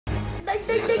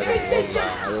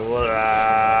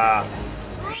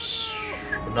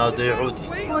نادي عودي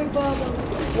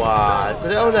واي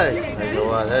بري أولاي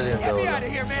أيوة هالي مدورة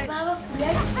بابا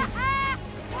فلان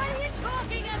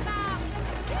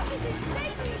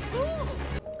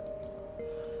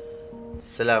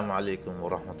السلام عليكم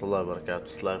ورحمة الله وبركاته.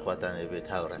 سلاي خواتاني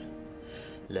بيت هاوري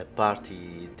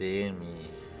لبارتي ديمي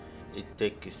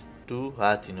التكستو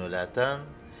هاتي نولاتان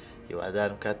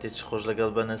هیوادارم کاتێکی خۆش لەگەڵ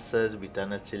بەنە سەر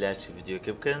بیتانە چیلایکی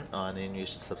ڤیدیۆکە بکەن ئەوانەی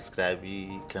نوێژ سەبسکرایبی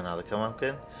کەنالەکەمان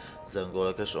بکەن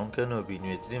زەنگۆڵەکەش ئۆن کەن و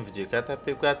بینوێترین ڤیدیۆکاتان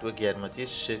پێ بکات وەک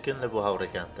یارمەتیش شێرکن لە بۆ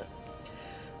هاوڕێکانتە.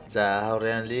 جا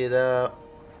هاوڕێیان لێرە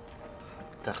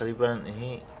تقریبان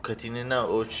هی کەتینە ناو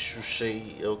ئەو شوشەی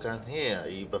ئەوکان هەیە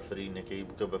ئی بەفرینەکەی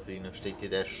بکە بەفرینە شتەی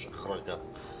تێدا خڕەکە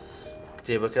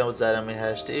کتێبەکە و جارەمەی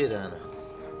هاشتە ئێرانە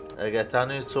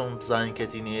ئەگەتانێت چۆن بزانین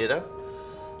کەتینە ئێرە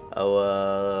ئەوە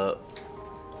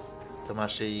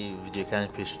تەماشای ڤیدیۆکانی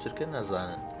پێشترکە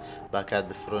نەزانن با کات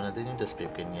بفرۆنە دەنیم دەست پێ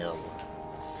بکەن یاڵە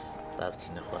با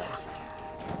بچینە خوارد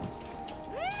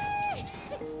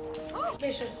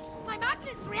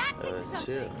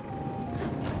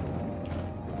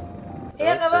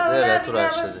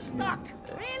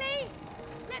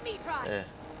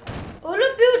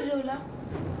Oğlum bir ödüyor lan.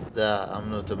 دا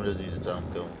ئەمنۆ تەمرە دوی دەتوان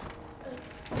بکەم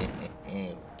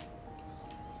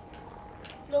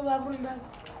لو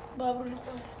بابور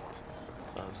نخواه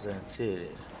بابزان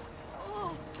چێرێ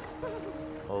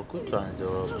ئەو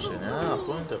کوتوانیتەوە بشێنە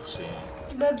خۆن دەخشین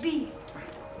بەبی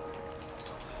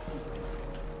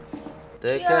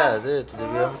دەیکا دێت تو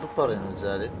دەبێ ئەم بپەڕێن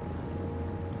جارێ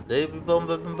دەی بەم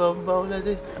بەبم بەم باو لە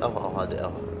دێ ئەوها دێ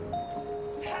ئەوە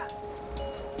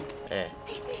ئێ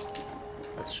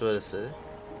ئەت شۆرە سەرێ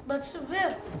بەچ بێ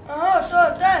ئەها تۆ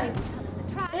دای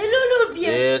ئێلۆ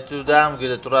بێ تو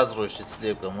دامگرێت تو ڕاست ڕۆشت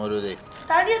لێ بکەم وەرە دێ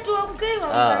تانیە تۆ بکەیمە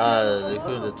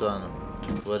دەکوێ دەتوانم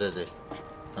وەرە دێ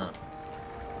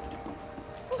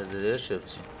ئەزرێ شێ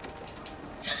بچین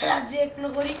راجێک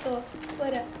نەخۆریتەوە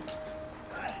وەرە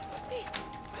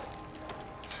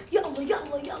یاڵڵا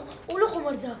یاڵڵا یاڵڵا ئەوڵە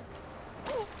خۆمەردا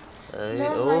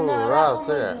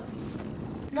ڕاوکرە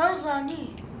نازانی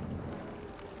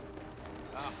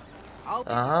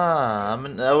ئەها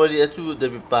من ئەوەلی ئەتوو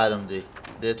دەبی پارم دێ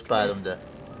دێت پارم دە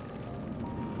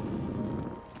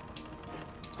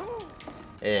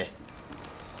ئێ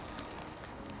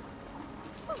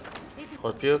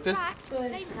خۆت پێوە کرد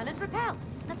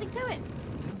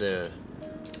دەوێ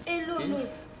ئێلۆ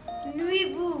نوێی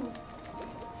بوو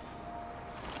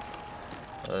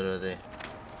وەرە دێ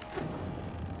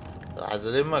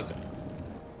عەزەلێ مەکە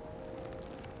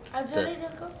عەجەلەی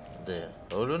نەکەم دێ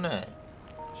ئەوڵو نایە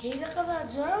هێلەکە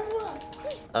باجان وە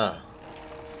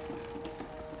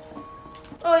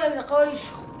ئەو یەک دەقەوەی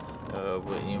شخ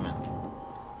بۆ ئیمن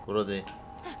بڕۆ دێ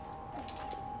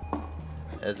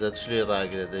ئەزەت شلێ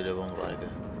ڕاگرە دەی لە بۆم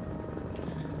ڕاگرە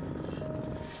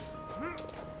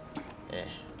ئێ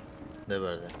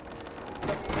دەبەردە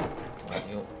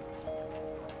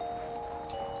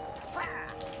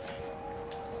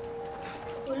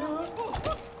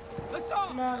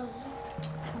ناغزە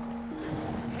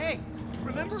Hey,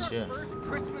 remember our first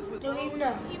Christmas with those?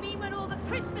 دەویم You mean when all the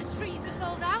Christmas trees were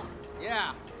sold out?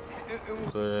 Yeah. And we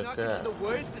snuck into the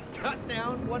woods and cut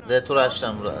down one. دێ تو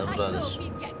ڕاشتم I ڕادش thought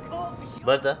we'd get caught for sure.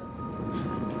 بەردە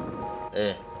ئێ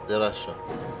دێ ڕاشە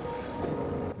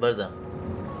بەردە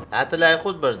هاتە لای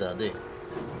خۆت بەردە دێ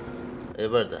ئێ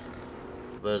بەردە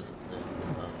بەردە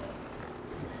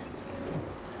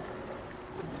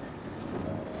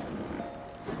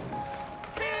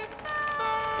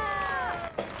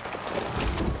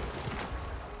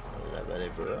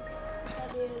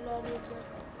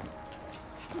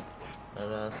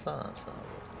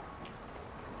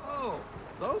Oh,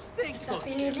 those things look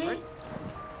different.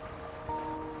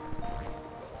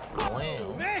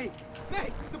 May,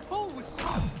 the pull was so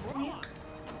strong.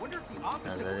 I wonder if the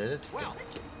opposite works as well.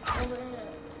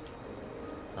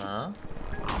 ها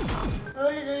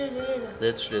لێدە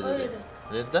دێت شلێ دەدێ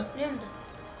لێتدا لێمدا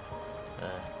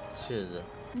چێزە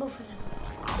بفرە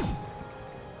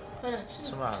چ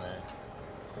معنایە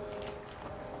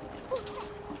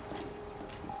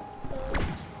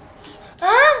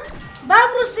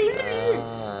بابڕۆ سەیری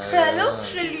لەو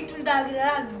خشەلیتون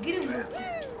داگرا گرم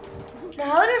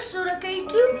ناوەرە سوورەکەی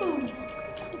تو بوو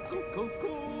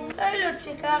ئەی لۆ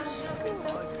چێکاغژەکە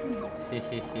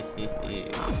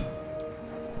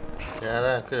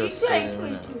یارا کرد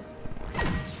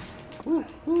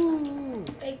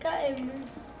ئەیکا ئێمن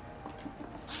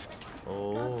ئۆ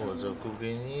زەوکو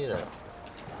بگەینیرە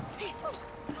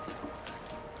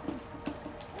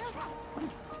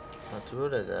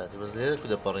مەتوورە دات بەس لێرە کو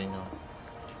دەپەڕینەوە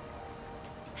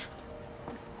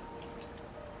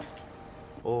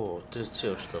أوه تلتشي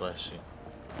وش تراشي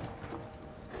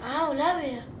ولا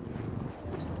بيا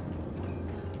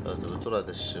ترى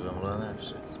دش بمرانا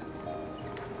شيء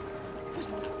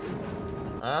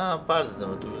بعد ده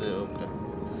ما تبدأ أوكي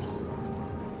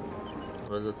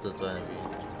بزت تتواني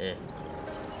بيه إيه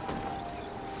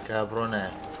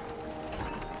كابرونا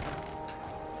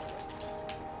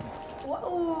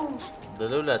واو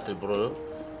دلولا تبرو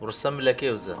ورسم لك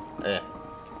يوزا إيه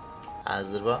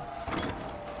عازربا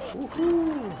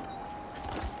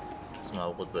اسمع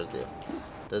وقت برديه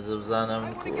تزبزانا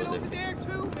من كودك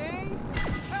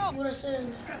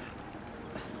مرسلنا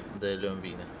دايلون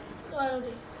بينا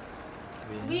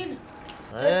بينا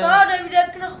تعال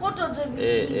بدك نخطط زي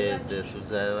ايه ده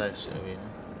زي رايش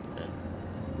بينا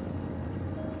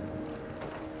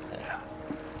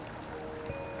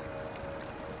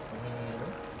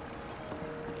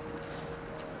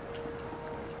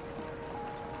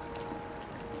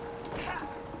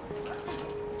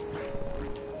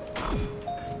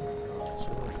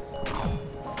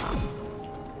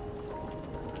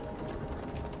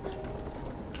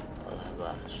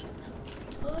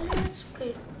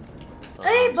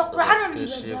اي بقرا انا من كل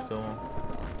شيء كمان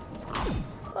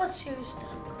واتس يور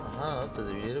ستايل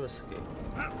تدبير بس كده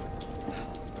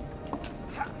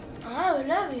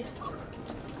ولا بيا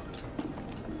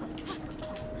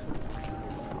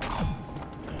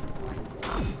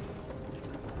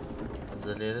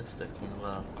زليلة تستكين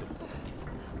راك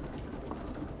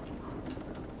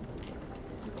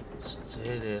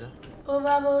سهيلة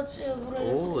وبابا واتس يور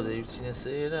اوه ده يبتسينا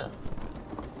سهيلة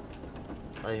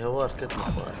اي هوار كتنا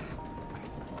خواهي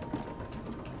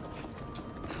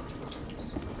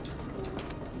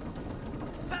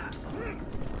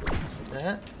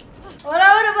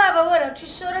ورا بابا ورا چی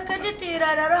سوره کدی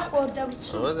تیرانه را خوردم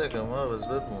تو هو دەكەمەوە بەس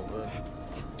بەر موبایل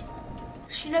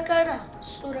شینەکانە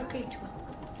سوورەکەی تو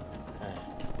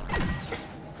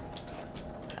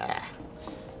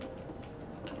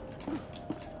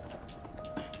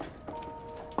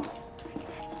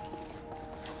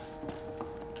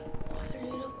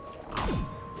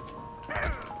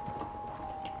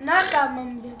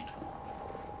ناکامم بێم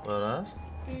بەڕاست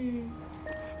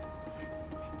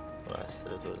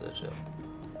ڕاستە تۆ دەژێم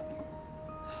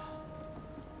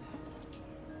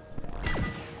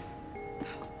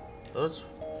ئۆچ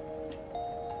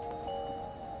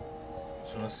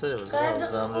چونە سەرێ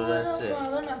بەزان لەلای چێ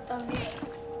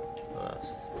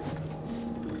ڕاست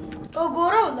ئەو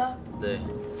گۆرە وڵا دەی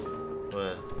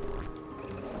وەرە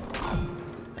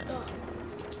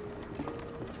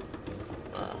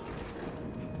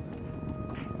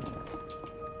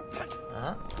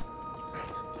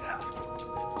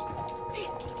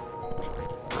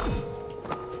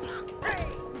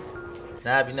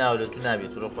نابی ناولە تو نابی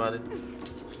تو ڕۆ خوارێ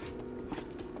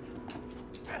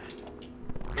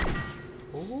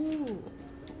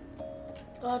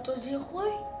تۆزی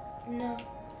خۆی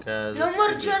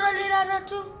لەمەەر جێرە لێرانە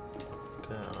تو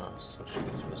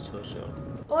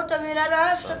ئەو تەمێرانە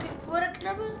شتێک وەرەک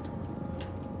نەبێت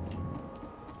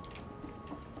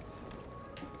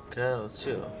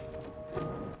چیەوە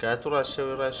کات و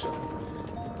ڕاشەوەی ڕاشە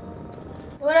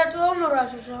وەرە تۆ ئەو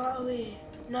ڕاشەشەوێ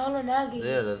ناڵە ناگەی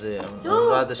لێرە دێ ئەم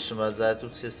ڕادەشما زات و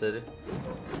چێ سەرێ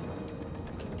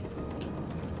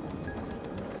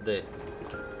دەی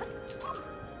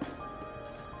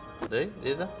دەی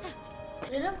لێدا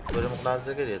وەرە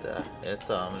مقنازەکە لێدا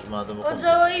ئێتا ئەمەش مادەم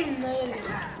ئەوزەوەی منەیە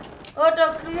ئەو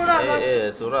دەکرم و ڕازات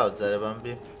تو ڕاوت جارەبان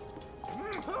بێ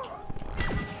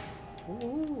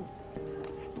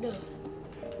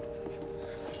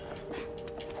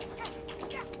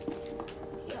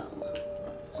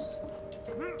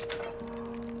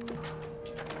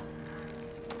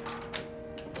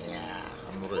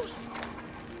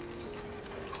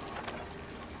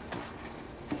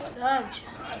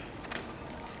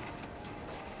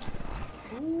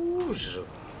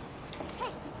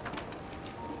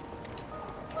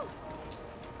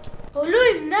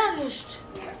ئەولۆی ناگەشت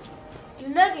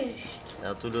ناگەشت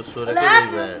تو لە سۆرەکە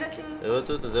ئەوە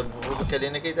تۆ بۆ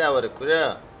بەکەلێنەکەی داوەرە کورە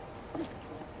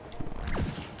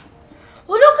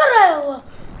ئەولۆ گەڕایەوە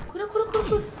کورە کورە کورە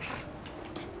کورە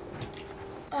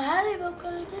ئاهارەی بەو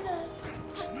کەلێنە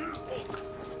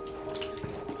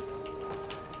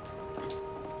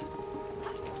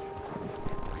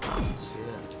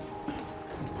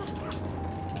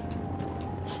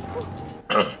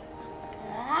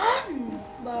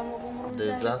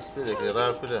دەزانست پێ دەکەی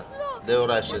ڕاو کورە دەی و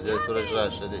ڕاشە دێ تۆرەش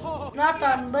ڕاشە دێ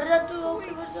ناتان بەرە تو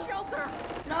ئەوکی بەرزە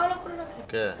ناوەڵە کوڕە نەکەی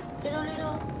کە لێرە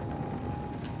لێرە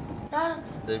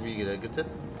دەبیگرە گرتت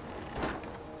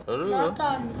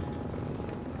ناتان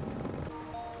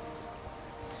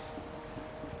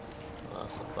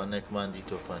ڕاستەخوانێکمان دی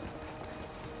تۆفان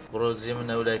بڕۆ جێ من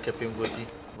ئەو لای کە پێم گوتی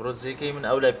بڕۆ جێکەی من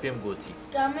ئەو لای پێم گوتی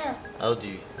كامل ئەو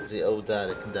دیوی جێ ئەو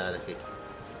دارەکەی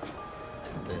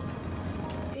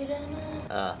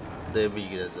إيرانا دێ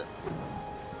بیگرەجە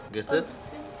گرتت؟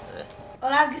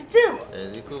 ولا قلتم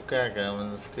دیکو کاکە من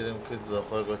فکرم کرد بە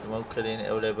خۆی گوتم ئەو کەلێنی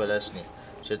ئەو لای بەلاش نییە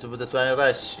چێت و دەتوانێت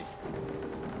ڕاشی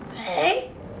هي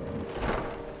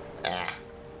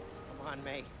Come on,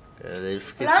 May. دەی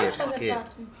فکر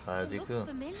دیکو Looks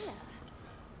familiar.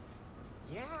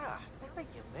 Yeah, now that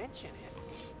you mention it.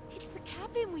 It's the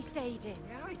cabin we stayed in.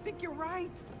 Yeah, I think you're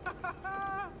right.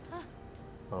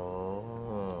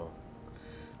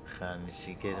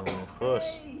 خانشی گەرم خۆش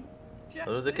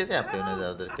ئەوە دەکەتیان پێ نەدا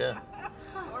دەرکە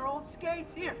Our old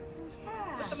skates here.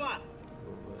 Put them on.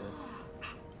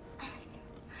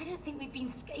 I don't think we've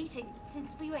been skating since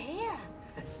we were here.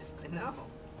 I know.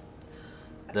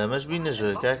 دامەش بینە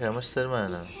ژۆر کاکە ئەمەش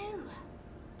سەرمانە Too.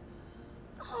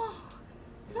 Oh,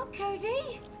 look, Cody.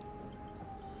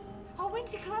 Our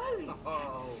winter clothes.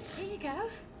 Oh, Here you go.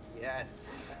 yes.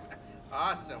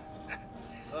 Awesome.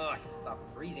 Oh, I can stop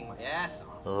freezing my ass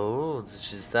off.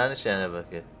 شیزدانشیانە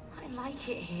بەکرد I like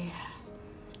it here.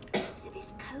 Was it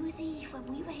this cozy when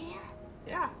we were here?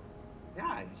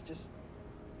 Yeah, it's just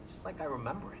like I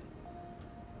remember it.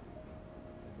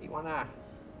 You wanna?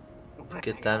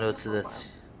 فکرتانەوە چ دەچی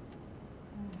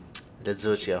لە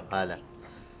جۆکی ئەو حالە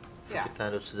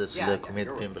فکرتانەوە چ دەچی لە کومێت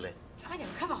پێم بڵێ I know,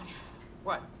 come on.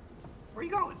 What? Where are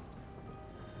you going?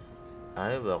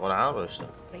 ئاوێ بە قورعان ڕۆشتم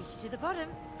Race to the bottom.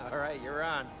 All right, you're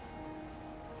on.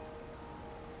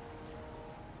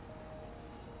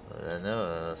 لەنەوە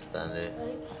ڕاستان لێ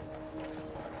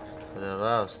لە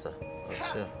ڕاستە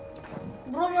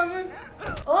برو ماما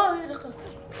اوه يرقى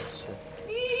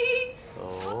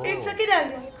ايش كده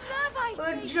Love ice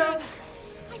Good skating. job.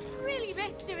 I really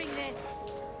miss doing this.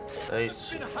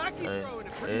 Been a hockey pro in a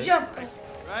pretty, jump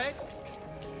right?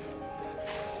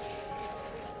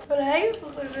 ولا هي Oh,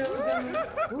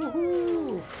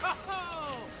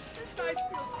 this ice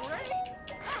feels great.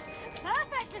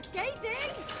 Perfect for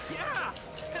skating.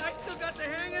 Yeah, and I still got the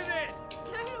hang of it.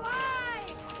 So do I.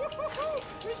 Woo-hoo-hoo.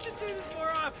 We should do this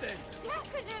more often.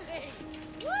 Definitely.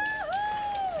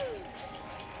 Woohoo!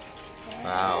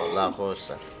 والله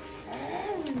خۆشە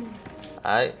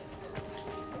ئای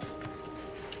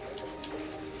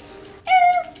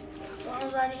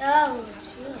رمضاني اول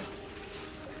شو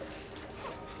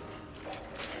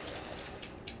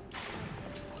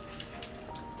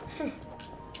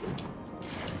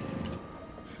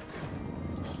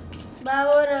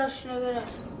بابا راش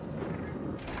نگرش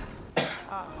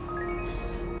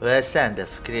ئاساندە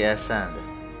فکری ئاساندە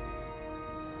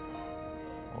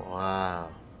واو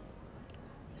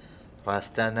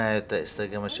ڕاستان نایێتە ئێستا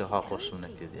گەمەشەها خۆشم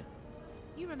نەکردی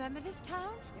You remember this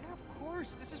town? Yeah, of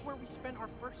course. This is where we spent our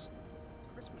first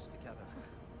Christmas together.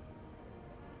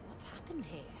 What's happened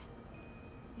here?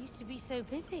 Used to be so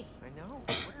busy. I know.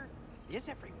 Where is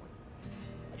everyone?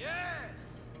 Yes.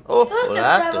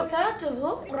 ولاتۆ كاتب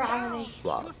قرعاني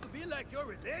واو Used to be like your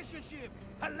relationship,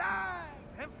 alive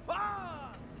and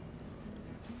fun.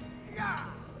 Yeah.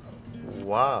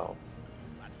 واو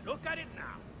But look at it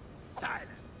now.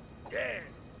 Silent, dead,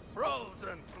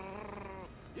 frozen.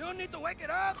 You need to wake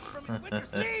it up from its winter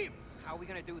sleep. How are we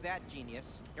gonna do that, genius?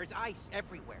 There's ice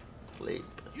everywhere. sleep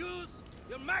Use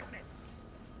your magnets.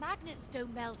 Magnets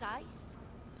don't melt ice.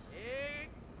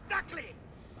 Exactly.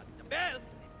 But the bells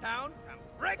in this town can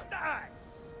break the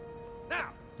ice. Now,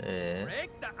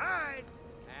 break the ice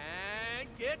and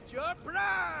get your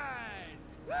prize.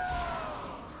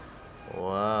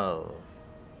 واو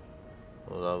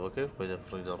وڵاو بەکەی خۆی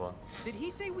دەفڕی دەڕۆن Did he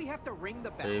say we have to ring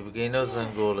the پێی bell? بگەینەوە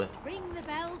زەنگۆڵێ Ring the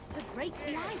bells to break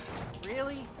the ice.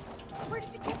 Really? Where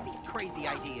does he get these crazy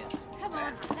ideas? Come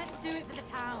on, let's do it for the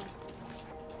town.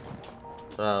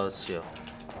 ڕاوە چییە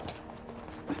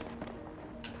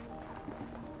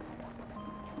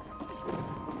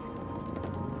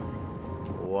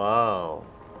واو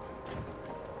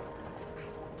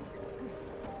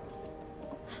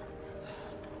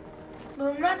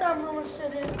بمنات عمرو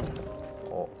مستري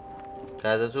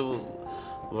کاتە تو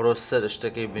بڕۆ سەر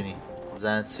شتەکەی بنی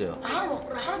بزانت چیەوە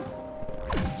قرعان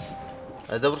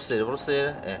ئەدە بڕ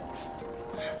سێرە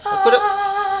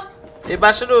ئێ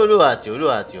باشە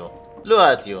لۆ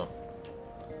هاتیۆ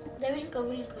دەبین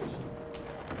کەوری کنی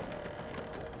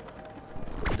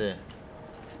دێ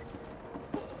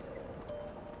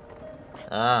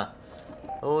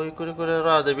ئەوی کوری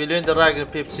ڕاو دەبی لێن دەڕاگرن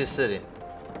پێ بچێ سەری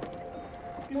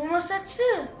مامۆستا چ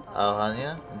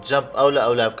ئاوهانە جەمپ ئەو لە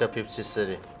ئەولا بکە پێ بچێ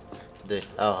سەری دێ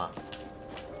ئەوها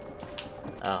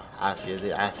عافیە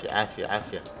دێ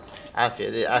عافیە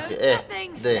دێ ئێ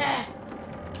دێ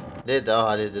لێدا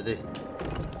ئەوها لێ دەدەی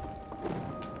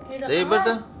دەی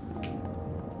بەردە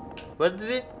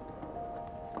بەردی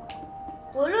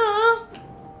بۆلۆ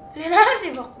لێ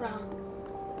ناردی بە قوران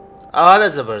ئاوا لە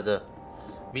جەبەردە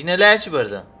بینە لایەکی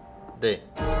بەردە دەی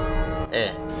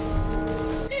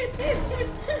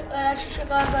وەرا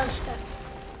شیشەکان باشکە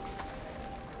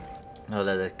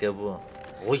هەڵا دەکە بووە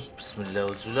وی بسم الله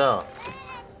و جولا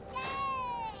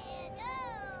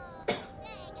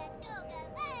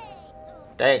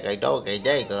دایکەی داوکەی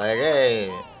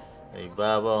دایکەی ئەی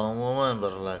بابا هەمومان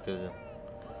بەڕڵاکردن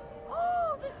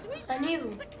ئەنی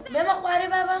بوو بێمە خوارێ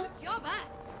بابا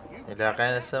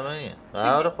عێلاقیان لەسەمە نییە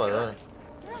باوەڕە خۆرەوەرە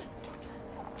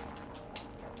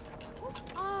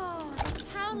Oh, the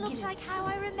town looks like how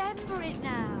I remember it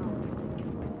now.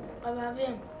 بابا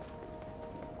بێم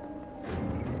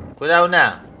کولاو نا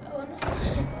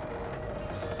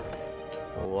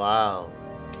ئەوە واو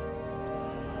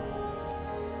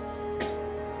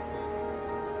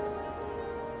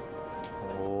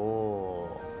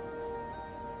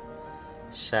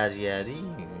شاریاری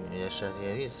یا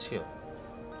شاریاری چیە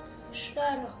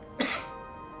شارە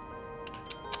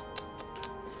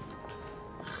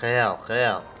خەیاڵ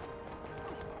خەیاڵ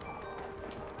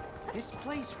This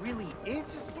place really is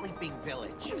a sleeping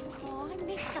village. Oh, I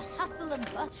missed the hustle and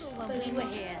bustle when we were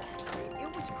here. It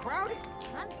was crowded.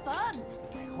 And fun.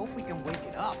 I hope we can wake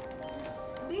it up.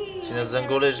 چینە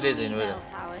زەنگۆڵێژ لێ دێن وەرە Bell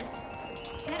towers.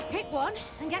 Let's pick one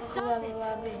and get بابا started.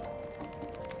 بابا بێم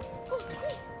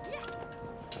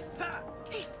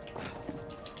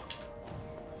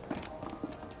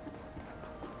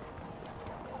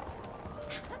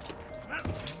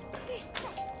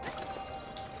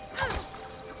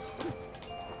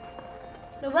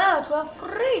بابا تۆ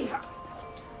فڕی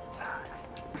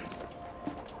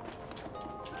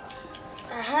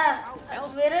ئەها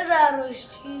وێرەدا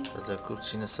ڕۆیشتی بەجە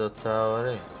کورچینە سەر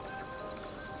تاوەرەی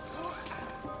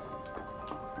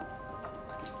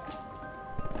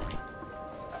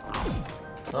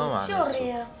چی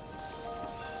ڕێە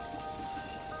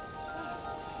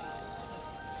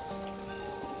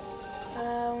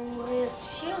ڕێ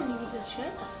چیە و نیوی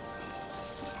دەچێتە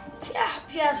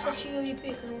پیاسە چیەوەی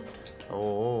پێکردن ئەو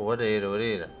وەرە ئێرە وەرە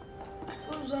ئێرە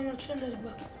ئەو زانە چەند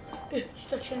دەربە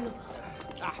چتە چەند دەبە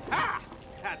Aha!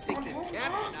 I think this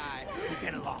captain and I will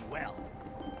get along well.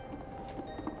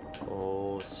 ئۆ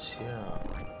چیە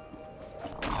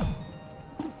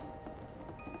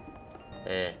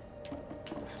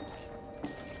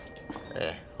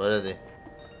وەرە دێ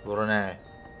بڕۆ نایە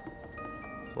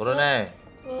بڕۆ نایە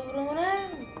بڕۆمە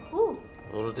کو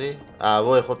بڕۆ دێ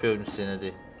بۆی خۆ پێ نووسێنە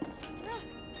دێ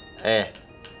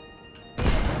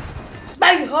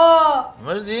بەیها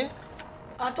مردی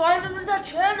ئەتوانێت بدا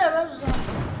چێنە بەرزە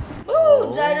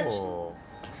جارە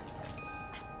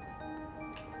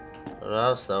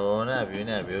ڕاستەوە نابێ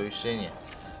نابێ ئەوی شوێنیە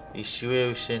ئیشی وێ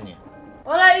ئەوی شوێنیە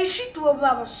وەڵا ئیشی تووە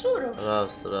بابە سوورە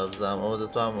ڕاست ڕابزام ئەوە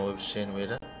دەتوانمەوە بشێن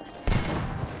وێرە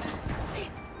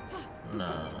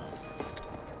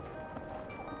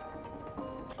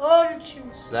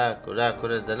لاکو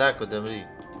لاکورە دەلاکو دەمری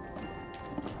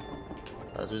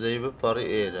ئەتو دەی بپەڕی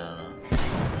ئێرانە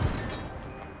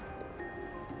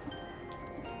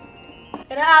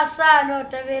کرا ئاسانەوە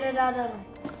تەوێرەدا دەڕۆم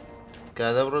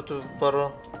کادە بڕۆ تو بپەڕۆ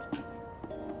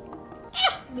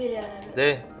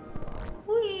دێ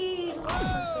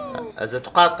ئەزە تو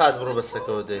قات قات بڕۆ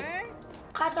بەسەکەەوە دێ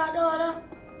قاتادەوەرە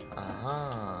ئاها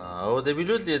ئەوە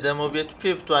دەبیلوت لێ دەمەوە بێت و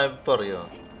پێ بتوانین بپەڕیەوە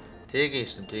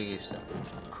تێگەیشتم تێگەیشتم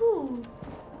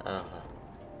ئاها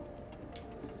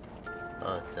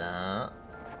ئەوتا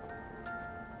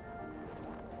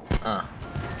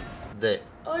دێ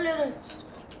ئەو لێرە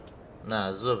نا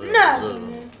زۆر زۆر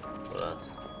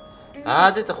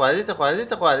ڕاست دێتە خوارێ دێتە خوارێ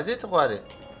دێتە خوارێ دێتە خوارێ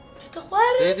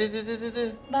خوارێ دێ دێ دێ دێ دێ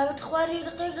بابەت خوارێ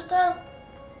دقیق دقا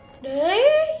دەی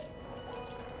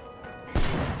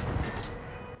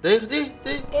دەیخ دێ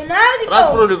دێ ئێناگرەوە ڕاست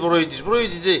بڕۆ لێ بڕۆی دیش بڕۆی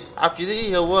دی دێ عەفی دێ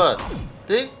هەوار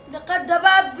دێ دقا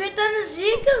دەبا بێتە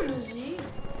نزیکم نزیک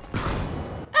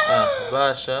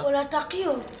باشە وەلا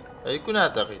تەقیۆ ئەی کو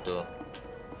ناتەقیتەوە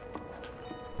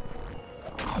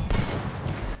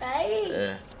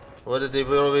وەرە دەی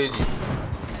بڕۆی دی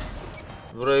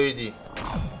بڕۆی دی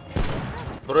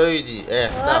بڕۆی دی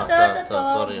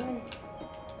پەڕێ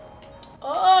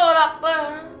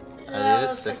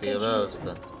ئەلێرەستەکەی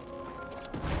ڕاستە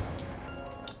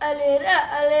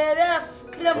ئەلێرە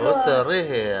فکرم ئەوتە ڕێ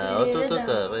هەیە ئەو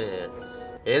تۆتە ڕێ هەیە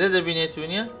ئێرە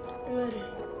دەبینێتونیە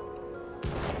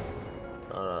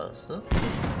ڕاستە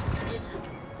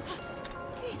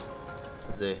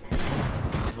دێ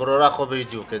بڕۆ ڕاخۆ بە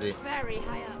یوتیوبکە دێ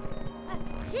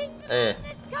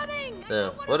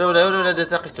وەرە وەرە وەرە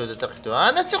دەتەقیتەوە دەتەقیتەوە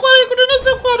نەچی خوارێ کورە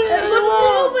نەچی خوارێ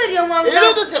مامزا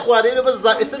اینو دست خواره اینو بس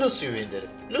زاکسته لوسی ویندره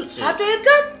لوسی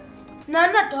هاتویەکان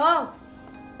نانە تەواو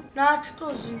ناچ تۆ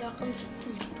زیندەکەم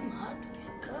چکم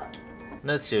هاتویەکە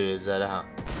نەچێوێت زارە ها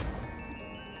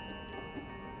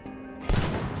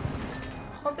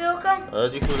خۆ پێوەکەم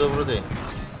ئەدی کودە بڕۆ دێ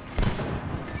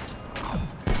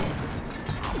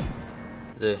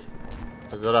دێ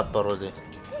زەرا پەڕۆ دێ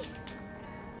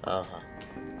ئاها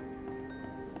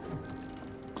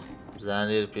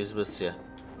زانێر پێست بەس چیە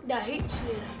دا هیچ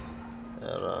لێرە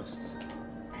ڕاست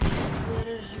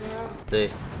لێرەژنا دێ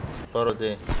پەڕۆ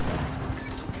دێ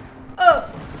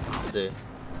دێ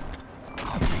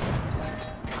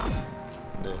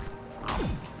دێ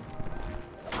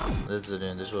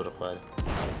دەجلێن دەژۆرە خوارێ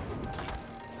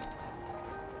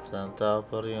زان تا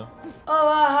پەڕیە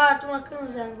ئەوە هاتمەکەن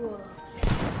زەنگۆڵە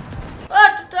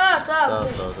تا تا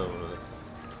دەبڕۆ دێ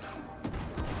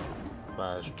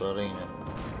باش پەڕینە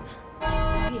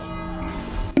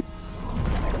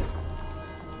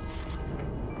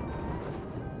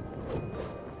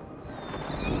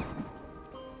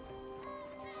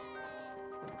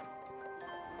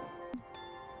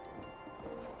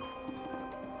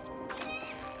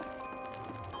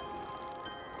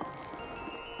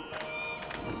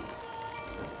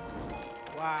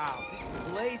Wow, this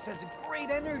place has a great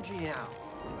energy now.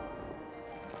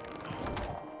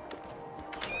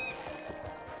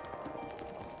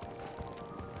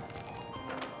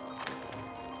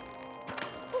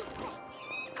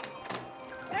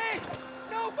 Hey,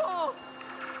 snowballs!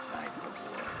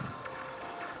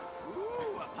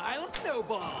 Ooh, a pile of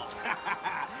snowballs.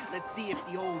 Let's see if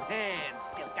the old hand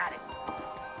still got it.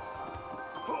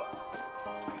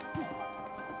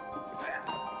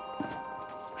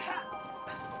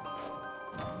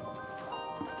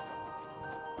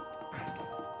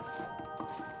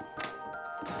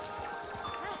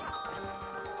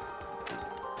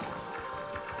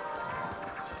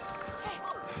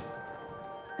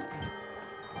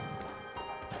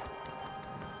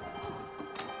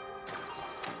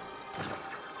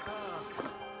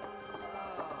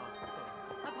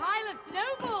 A pile of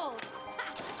snowballs!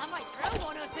 I might throw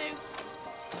one or two.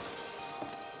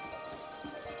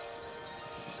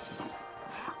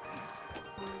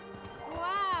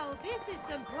 Wow, this is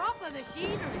some proper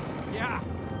machinery. Yeah,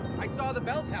 I saw the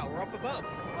bell tower up above.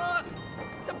 Look,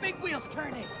 the big wheel's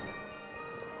turning.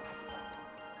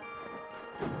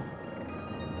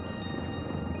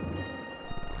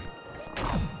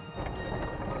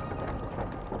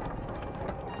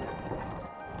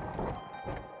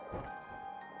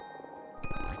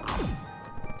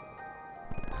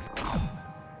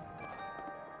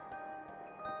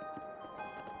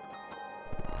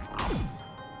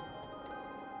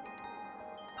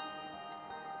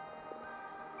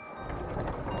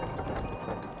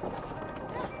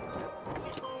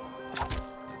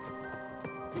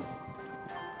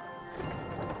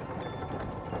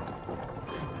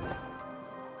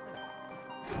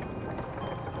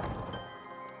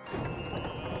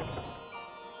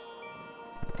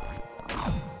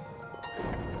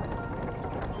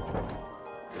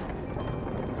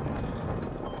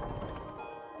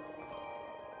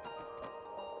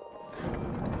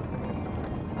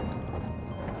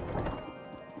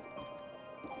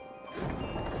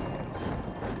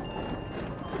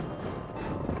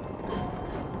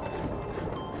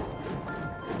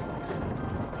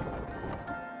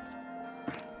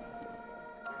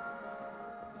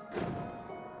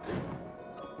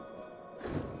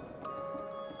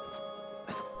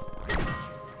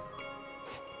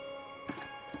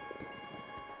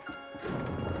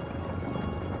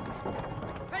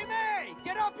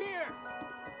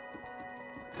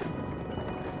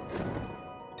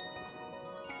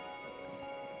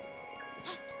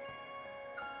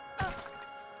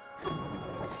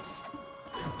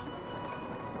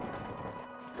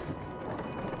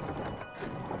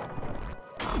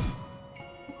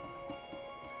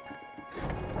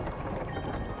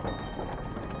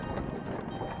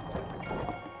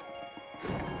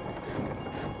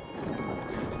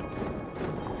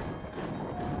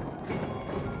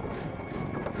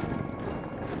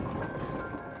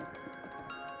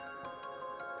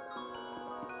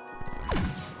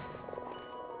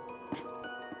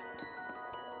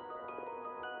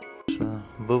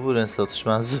 ببورن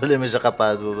سەوتشمان زۆر لە مێژە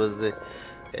قەپات بوو بەس دێ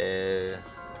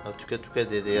ئەو توکە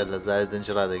دێدەیە لە زای دەنج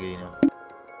ڕادەگەینەوە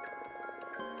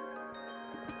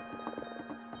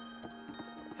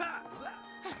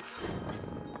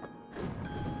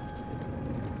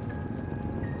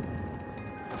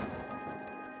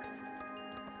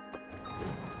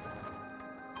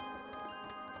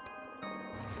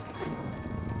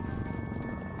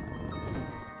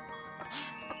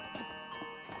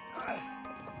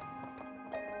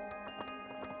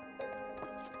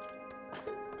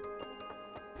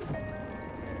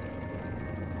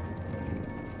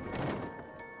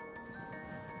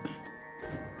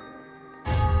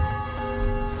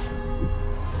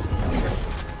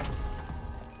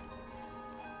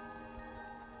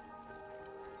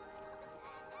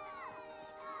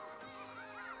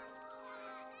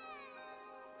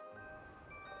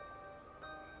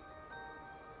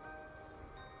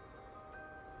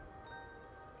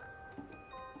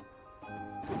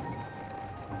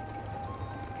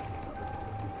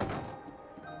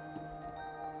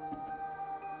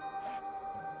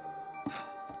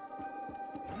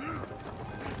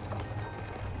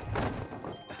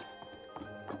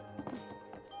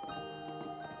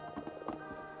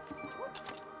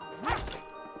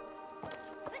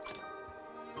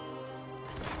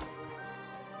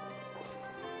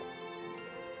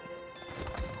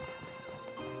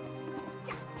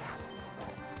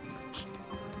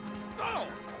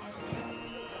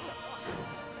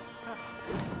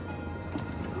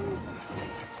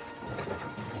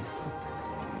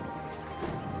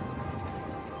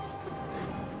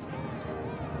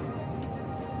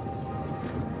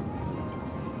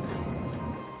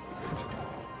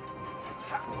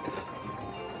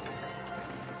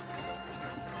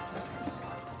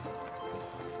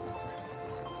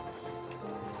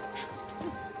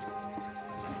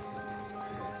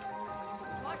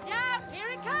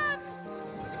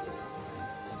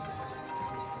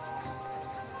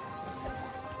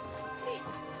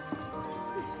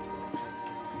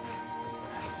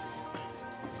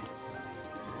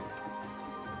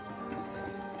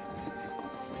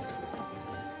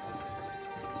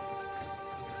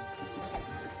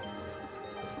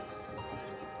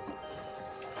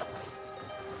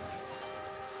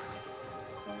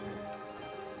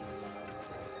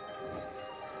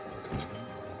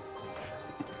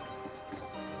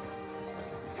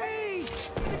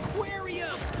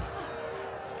Aquarium!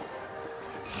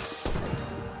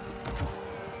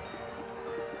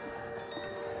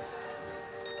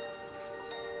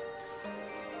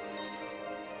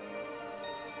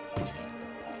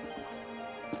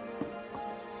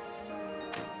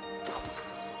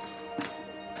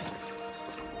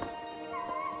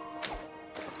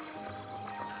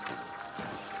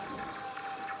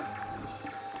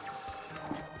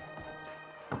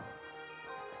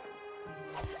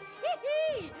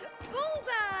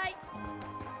 Bullseye!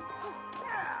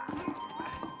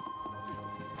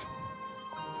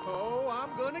 Oh,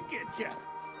 I'm gonna get ya!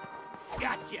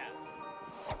 Gotcha!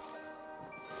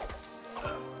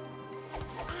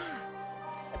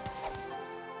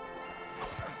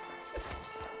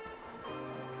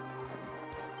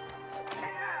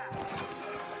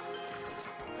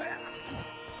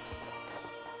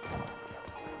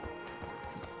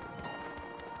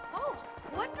 Oh,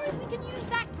 wonder if we can use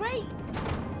that crate.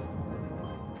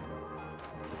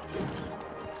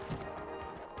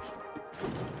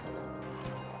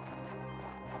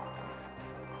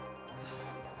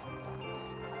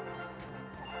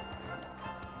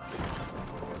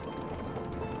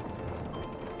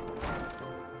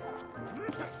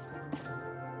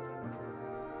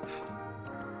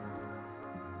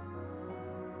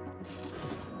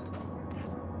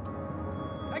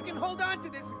 I can hold on to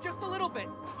this for just a little bit.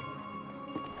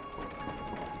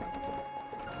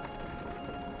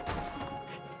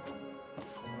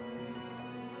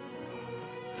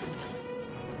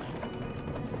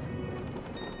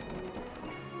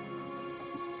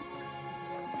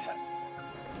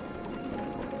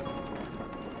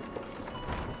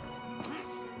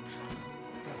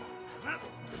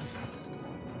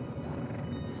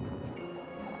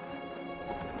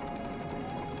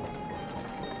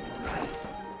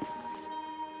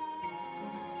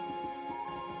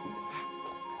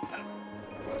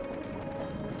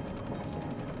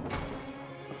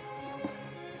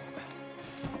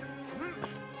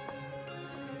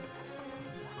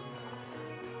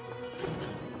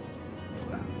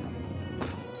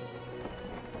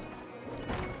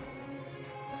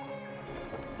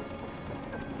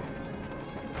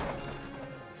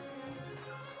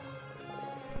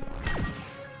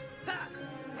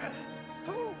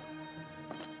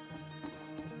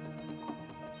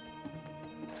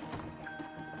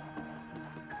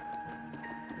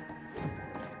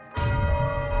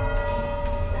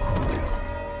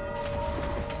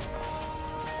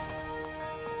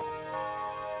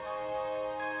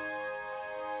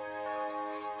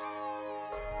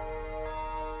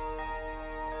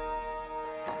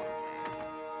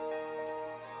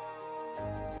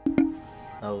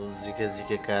 ئەو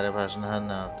زیکە کارە پاشنە هەر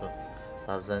ناتۆ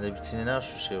بابزانێ بچینە ناو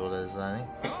شوشەوە لە دەزانی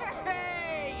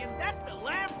Hey, and that's the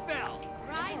last bell.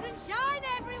 Rise and shine,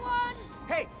 everyone!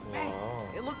 Hey, hey,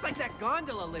 Wow. it looks like that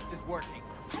gondola lift is working.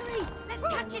 Hurry, let's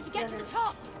catch it to get to the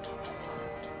top.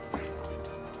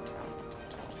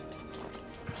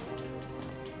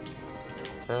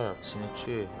 بچینە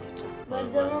چێ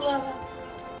بەردەمە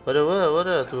بابا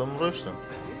وەرە تو ئەم ڕۆشتم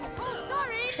Oh,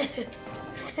 sorry.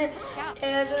 Shout.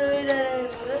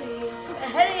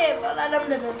 هەرێ بەڵا لەم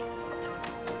دەدەم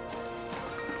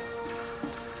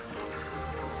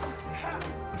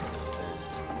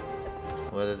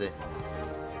وەرە دێ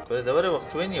کۆرە دەوەرە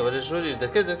وەختوێ نییە وەرە ژۆری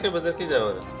دەکە بە دەکەی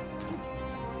داوەرە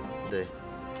دێ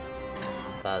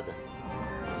دادە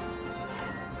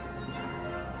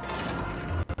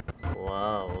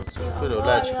واو کورە و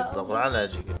لاچ کرد بە قورعان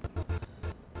لاجی کرد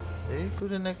ئەی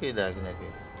کورە نەکەی لاگ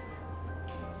نەکەی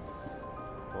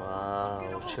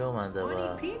واو چێومان دەبا Funny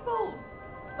people.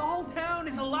 The whole town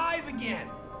is alive again.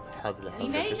 حەبلە We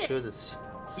made حەبلەکە it. چێو دەچی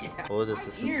Yeah, Oh, this my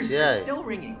is ears CI. are still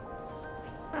ringing.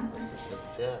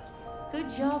 دەسەسەرچیا Good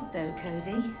job, though,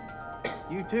 Cody.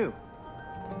 You too.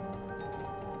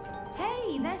 Hey,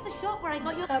 there's the shop where I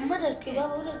got your... کامە دەکەی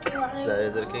بابا دەکەی جارێ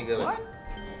دەرکەی گەڕە What?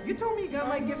 You told me you got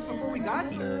my gifts before we got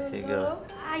here. دەرکەی گەڕە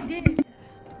I did,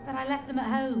 but I left them at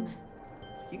home.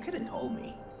 You could have told me.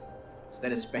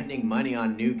 Instead of spending money on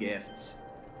new gifts.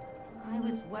 I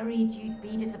was worried you'd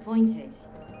be disappointed.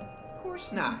 Of course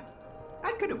not.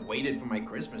 I could have waited for my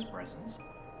Christmas presents.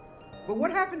 But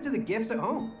what happened to the gifts at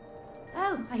home?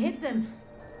 Oh, I hid them.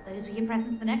 Those were your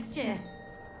presents for next year.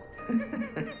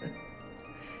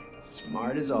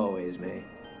 Smart as always, May.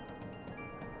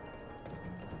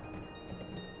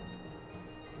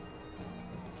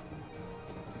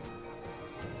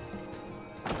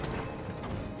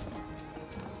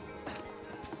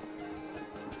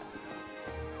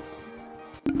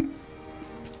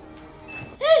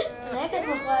 نەکەت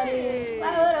بخواری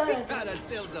وەرە Got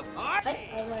ourselves a party.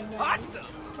 وەرە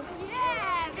Awesome.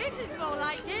 Yeah, this is more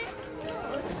like it.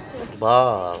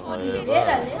 بار ليرة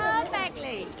ليرة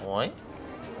Perfectly. وين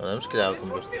انا مشكلة This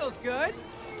عاكم one feels good.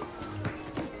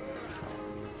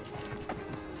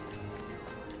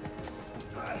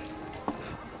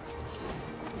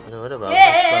 ولا بقى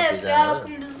ايه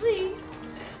بياكل رزي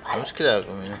مشكلة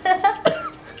عاكم هنا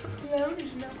لا مش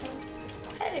ناكل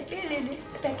عارف ايه اللي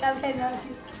دەكەمەوە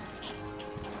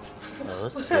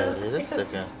بس لسه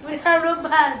كان ونعملو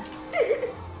بعد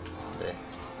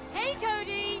Hey,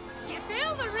 Cody. You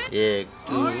feel the rip? يك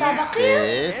دو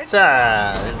سابقين؟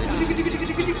 تعال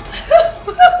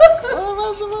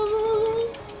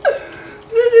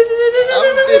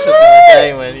ايش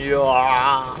دايما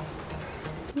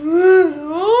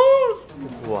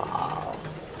واو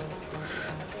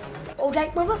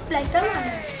ولك ماما فلايتر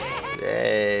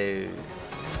هاي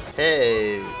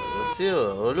هاي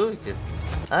شو قولوا كيف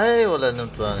اي ولا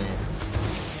نمتواني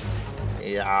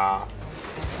يا ها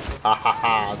ها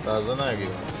ها تازناقي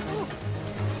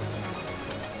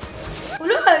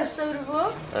ولو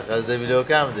يصرفوا اخذت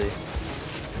ڤیدیۆکانم دەی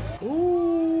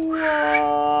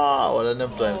ولا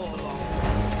نمتواني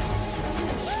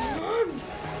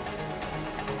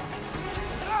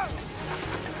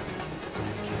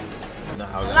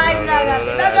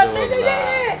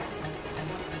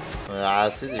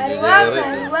عاسيدي هرواس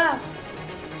هرواس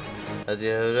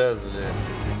هادي هراز ليه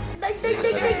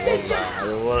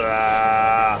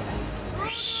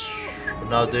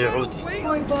نادي يعودي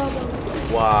واي بابا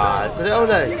واو ترى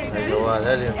أولاي هجوال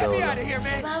هل يمدولا Out of here,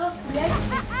 man. بابا فلايت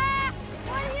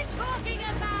What are you talking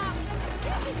about?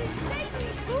 This is insanely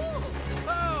cool.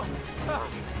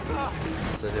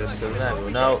 سريع سرناك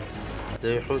وناو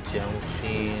ديحوتي هم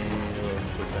خين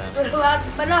وشتوكان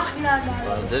بناخنا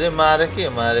دري معركة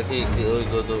كي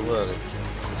دوبارك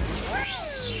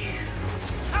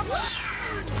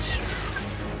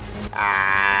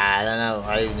أنا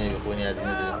عايزني يكون يا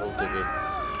دينا ديحوتي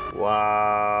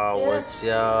واو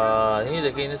واتسيا هي ده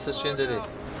كي نفس الشيء دري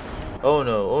أو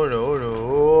نو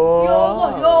يا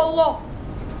الله يا الله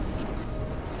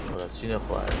راسين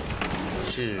أخوان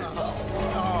شيء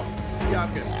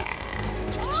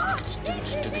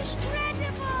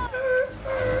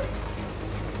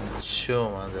شو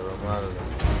ما عنده ما عنده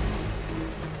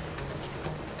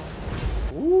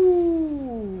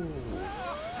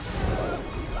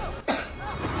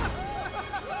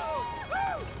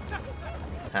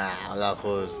ها لا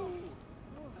خوش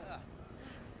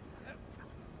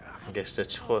قشتة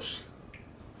چی خوش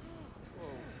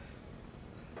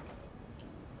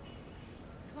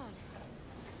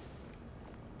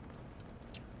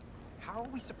How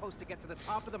are we supposed to get to the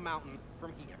top of the mountain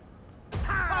from here?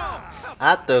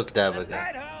 حتى كتابك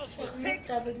Lighthouse will take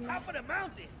you to the top of the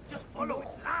mountain. Just follow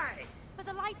its light. But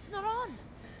the light's not on.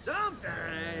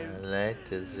 Sometimes. لا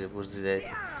تزي برزي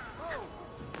لا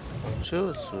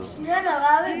شو بسم الله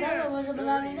الرحمن الرحيم وجب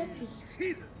لنا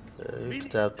نكفي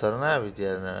كتاب ترنابي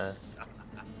ديالنا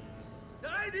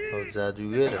أو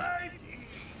زادو غيره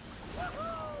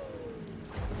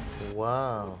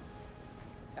واو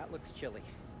That looks chilly.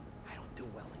 I don't do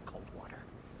well in cold water.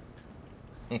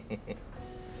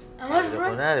 أماش بروي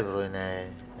هنالي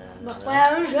بروينا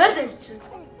بخبايا مش هردت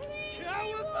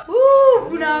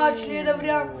بناش لينا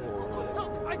بريام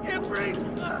I can't breathe.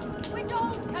 We're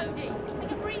dolls, Cody. We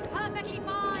can breathe perfectly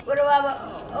fine. ورا بابا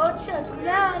أوتشات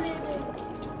بلا علينا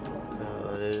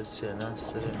وليسي ناس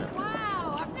سرنا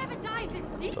Wow, I've never dived this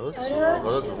deep. بس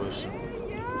غلط بروش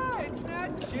Yeah, it's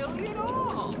not chilly at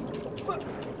all. But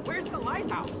where's the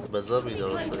lighthouse? بزربي Close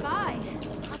درسي by.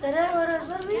 ترى ورا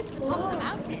زربي Top of the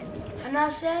mountain. أنا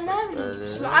سينام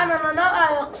سبحان الله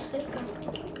لا يقصر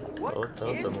What أو is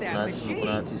تغطى that مقناطيس machine?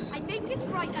 مقناطيس I think it's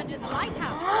right under the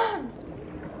lighthouse.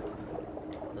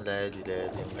 لا يدي لا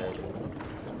يدي لا يدي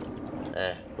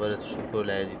ولا تشوفوا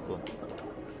لا يدي يكون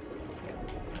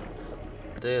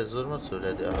ده زور ما تسوي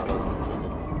لا دي خلاص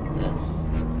ده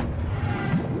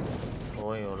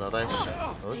وين ولا رايش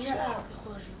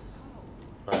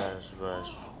باش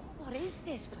What is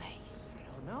this place? I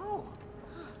don't know.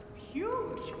 It's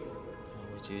huge.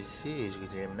 وجي سيج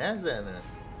قدي نازل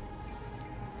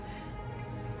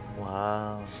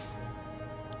واو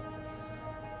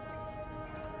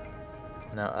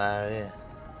نوعاوي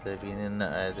دبيني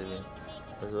نوعاوي دبيني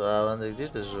بس عندك دي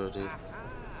تجربي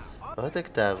هذا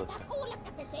كتابك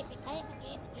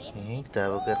إيه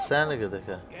كتابك أحسن كده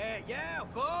كا Yeah,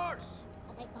 of course.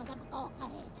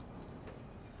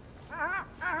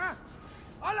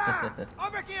 Hola!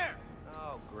 Over here!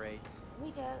 Oh, great.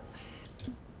 We go.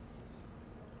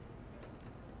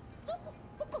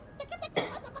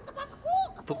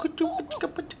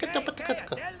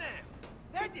 Tell them.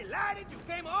 They're delighted you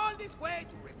came all this way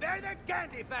to repair their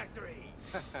candy factory.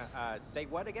 Say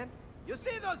what again? You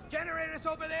see those generators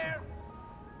over there?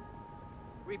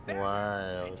 Repair Wow,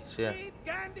 them, and it's- yeah. sweet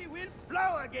candy will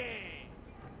flow again.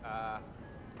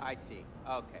 I see.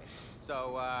 Okay. So,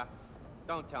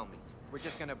 don't tell me. We're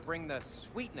just gonna bring the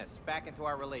sweetness back into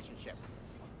our relationship.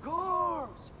 Of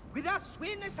course! Without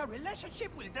sweetness, our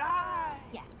relationship will die.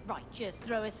 Yeah, right. Just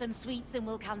throw us some sweets and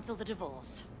we'll cancel the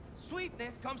divorce.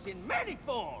 Sweetness comes in many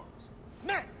forms.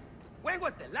 Man, when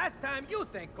was the last time you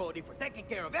thanked Cody for taking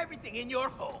care of everything in your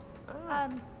home?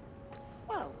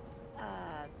 Well,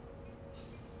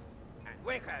 And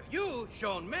when have you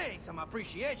shown me some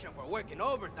appreciation for working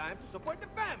overtime to support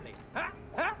the family? Huh?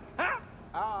 Huh?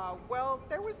 Huh? Well,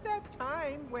 there was that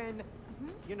time when,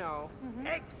 you know...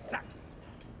 Exactly.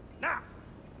 Now,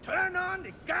 turn on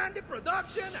the candy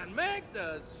production and make the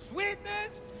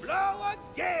sweetness flow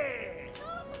again!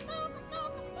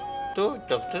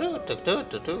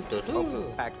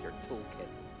 Pack your toolkit.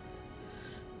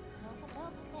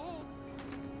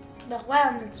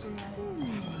 بخوام نتسمع.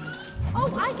 oh,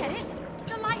 I get it.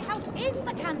 The lighthouse is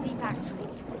the candy factory.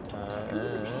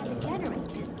 Repair the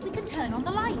generators. We can turn on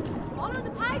the lights. Follow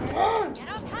the pipes. Get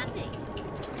our candy.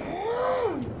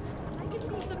 I can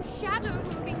see some shadow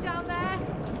moving down there.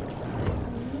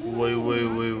 وي وي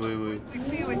وي وي وي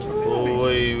وي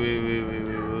وي وي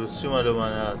وي وي شو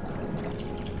معلومات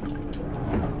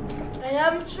أنا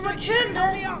متسمع شنو؟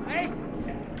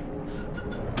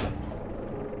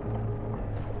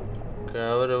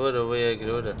 كاورا ورا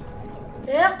ويا ورا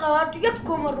إيه قوات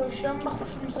يكم الروشان ما خوش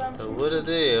مسام. ورا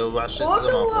دي وبعشر هذا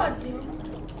سنوات وادي.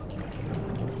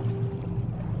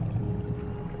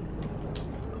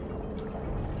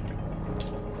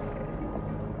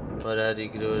 ورا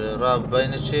هذيك ورا راب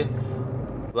بين شيء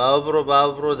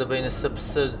باوبرو ده بين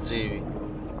السبسر زيوي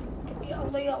يا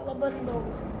الله برندو.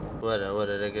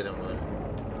 ورا رقرم ورا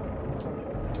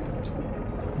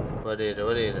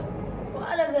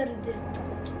وأنا قردي.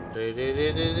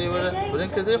 ري ورا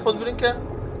برينكا دي خذ برينكا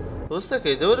وسطك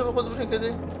يدور باخذ برينكا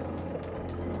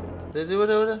دي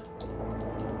ورا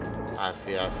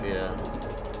عافية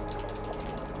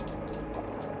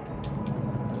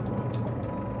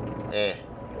ايه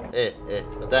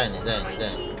دايني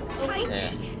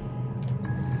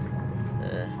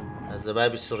هذا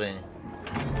بابي السوريني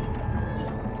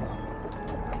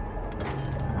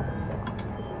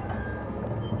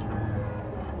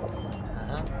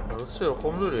شو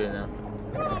قوملولي هنا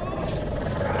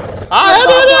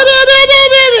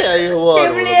ايوه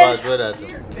والله باش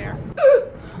ولاتهم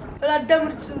ولا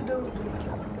الدمر تسودو.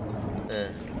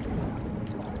 ايه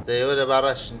دي ولا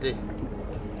بعرفش دي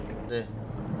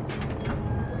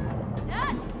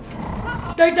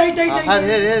داي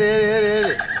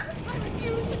هذي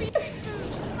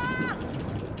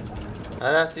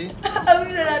هلاتي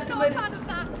أمرنا لا تمر.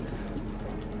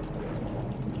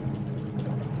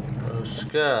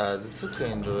 شكا زتسوكا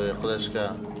يندو خدا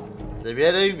شكا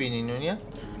دبيا لا يبيني نونيا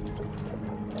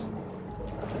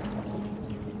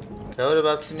كاورا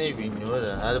بابسي نيبيني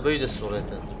ولا هذا بيد الصورة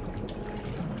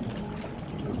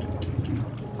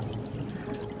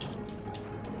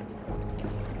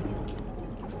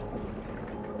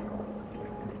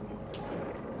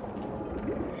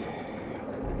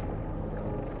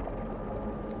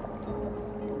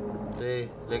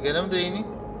لقنم ديني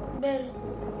بر.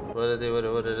 ورا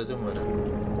لدوم ورا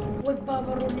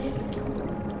وبابا رونيل.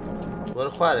 ورا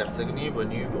خوارق تك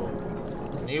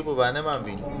نيبو بانا ما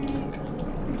بين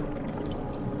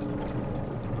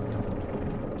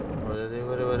ورا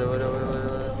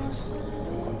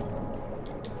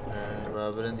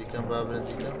بابرندي كم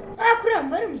كلام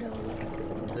برم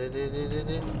دولة.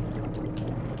 دي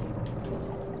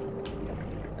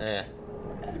ايه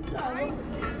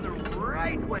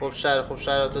خوب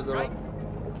شعر تدرو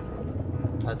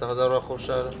حتى خذ خوب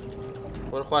شعر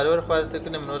ورا خواري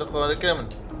تكنا من ورا خواري كنا من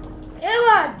إيه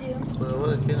وادي.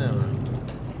 ورا كنا من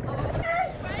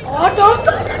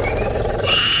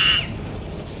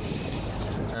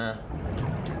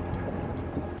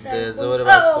دي زوري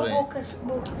بعد سوري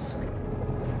بوكس.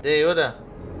 دي ورا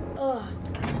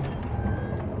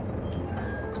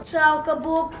كتاو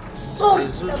كبوك صوت.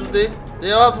 زوزو دي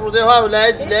هافرو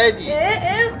لايدي إيه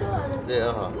دي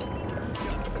اها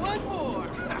One more.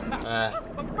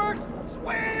 But first,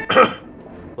 swim.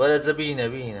 ولا زبينة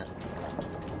بينا.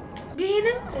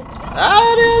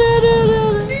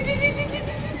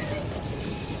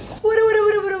 ورا.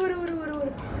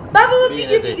 بابا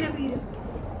بينا.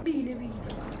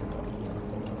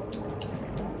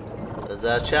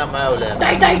 زاد شام ما ولا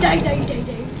داي.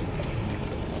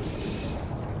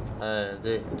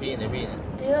 دي بينا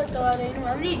ايوه طالعين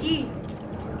وعاملين دي.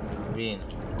 بينا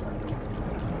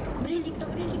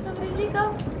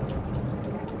بريليكا.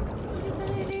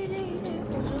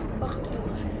 بخ.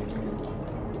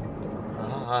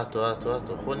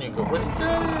 هاتو خونیکە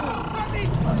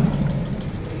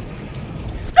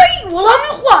ئەی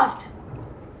وەڵامی خوارد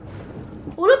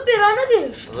وەرە پێرانە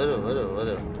گەیشت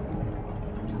وەرە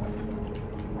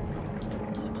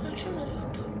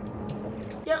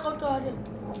یاقەوتە ئادەم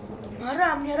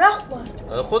مارام نێرا خوارد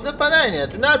خۆت لە پەناینە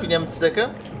تو نابینێ من چ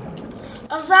دەکەم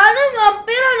ئەزانم ئەم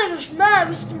پێرانە گەشت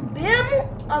ناویستم بێم و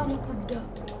ئەم کودا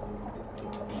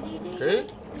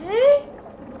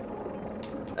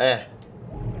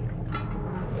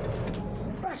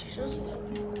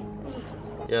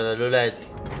يلا لولادي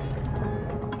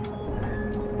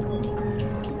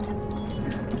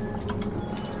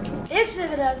هيك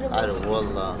شغلة عارف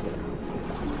والله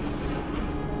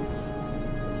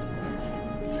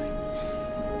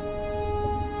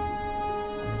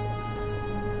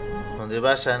هندي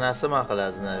باشا انا سما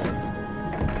خلازنا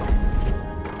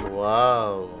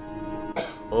واو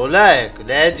خولیایەک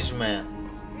لایەتی ژمەیە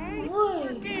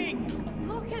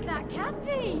Look at that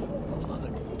candy.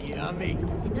 Looks yummy.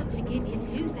 Enough to give you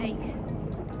toothache.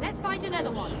 Let's find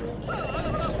another one.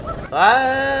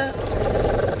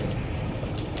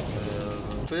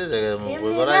 كل ده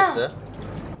مو برايسته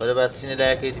ولا بعد سنة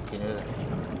لا كيد بكين ولا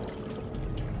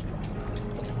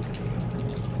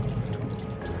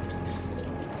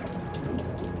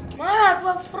ما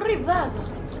توفري بابا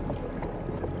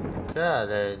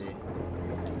لا دي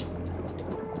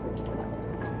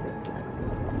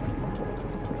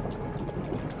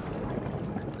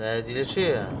لا دي ليش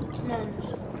هي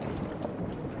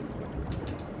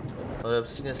ولا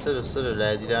بسنة سلو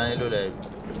لا دي لا له لاعب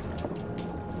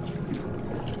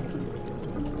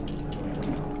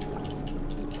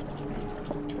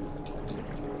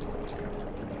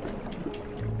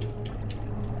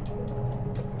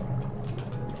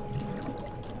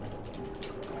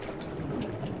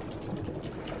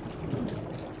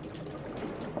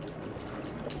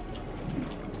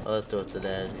توت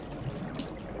لا دي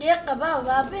دقيقة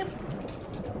بابا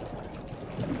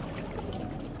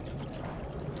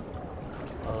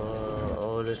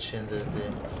أول شيء ندري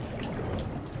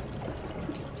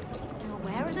Now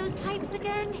where are those pipes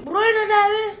again? بروينا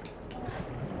ناوي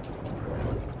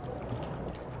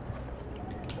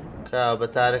كا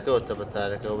بتاركه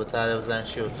وتبتاركه وبتارك زين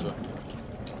شيء وتسو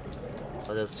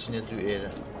ولا بتشيني دو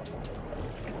إيره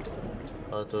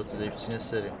توت ده بتشيني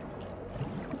سري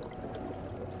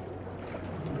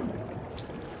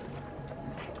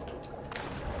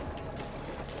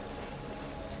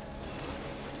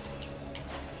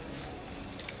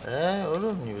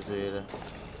olur mu bir yere?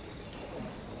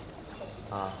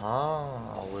 Aha,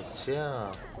 avuçya.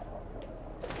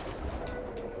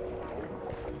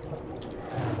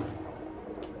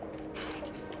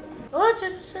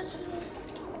 Otur.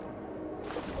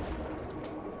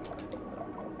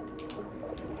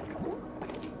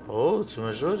 Oh, tu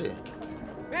majori.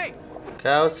 Hey,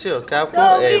 Kaucio, capo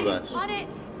e baş. On it.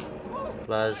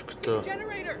 Baş kutu.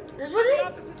 generator. Let's The ready?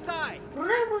 opposite side.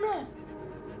 Bruna.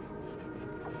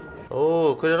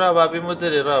 Oh, كل رابع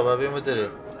بمدري. را.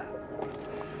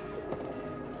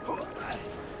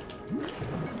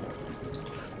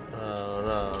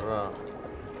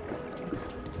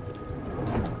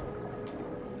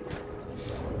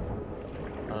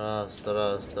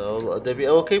 راست. دبي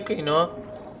أو كيف كينو؟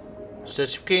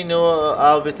 شتش بكينو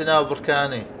أو بتنا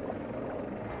بركاني.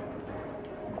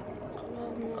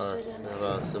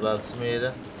 راست باب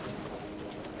سميرة.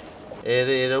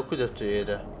 إيرة وكدبتو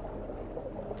إيرة.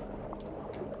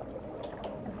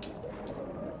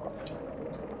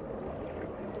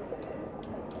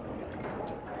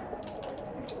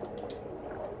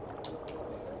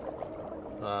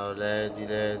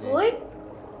 ولادي وي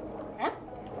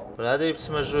ولا يبس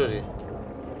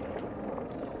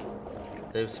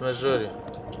مجوري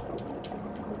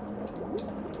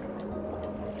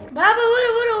بابا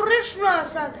ورا ورشنا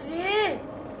ساكري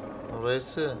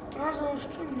الرئيس هذا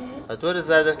مشتوني هتوري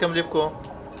زادر كم ليبكم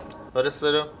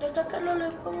ورسلو دكانو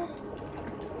لكم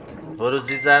ورو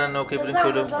زيزانا نو كيبرين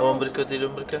كلهم أمريكا تيلو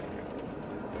أمريكا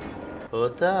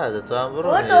وتا دەتوان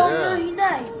بڕۆین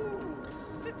هینای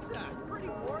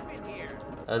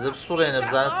ئەزە بسوڕێنە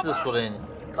بزانێت چ دەسوڕێنی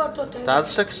تازە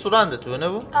شەکی سوڕان دەتوێ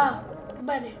نەبوو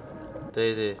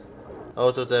دێ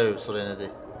ئەوە تۆ داوێ بسوڕێنە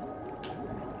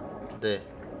دێ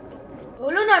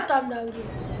وەلو ناتام ناگرێ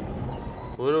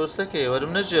وەرە وەستەکەی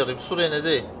وەرم نەژێڕی بسوڕێنە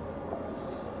دێ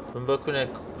بم بە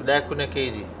کونێک لا کونەکەی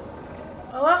دی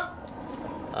ئەوە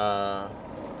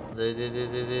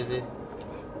دێ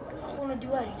خۆنە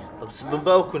دیواریدا بم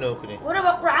باو كوني ورا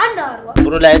بقرعان نار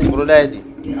برو لادي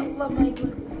يا الله ما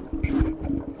يقول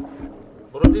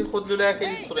برو دي خد له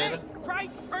لاكي صرينا Try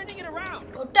turning it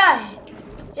around. وتاهي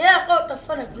يا قوت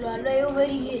طفنك لا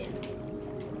يوبريه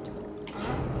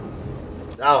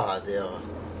ئاو هادێەوە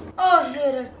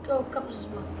ژێرە ئەو کەپز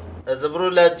بە ئەزە بڕۆ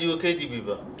لا دیوەکەی دیبی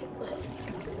بە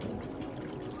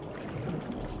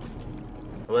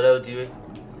وەرە و دیوێ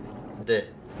دێ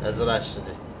ئەز ڕاشتە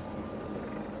دێ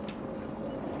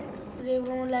لێ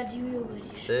بڕۆن لا دیوێ و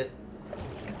بەریش دێ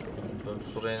بم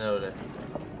سوڕێنەوە لێ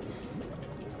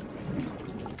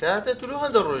کاتە تو لۆ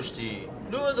هەندە ڕۆشتی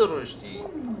لۆ هەندە ڕۆشتی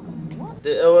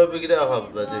دێ ئەوە بگرە ئەوها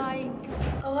ببە دێ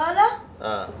ئەو هەڵە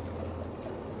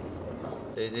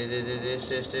دێ دێ دێ دێ دێ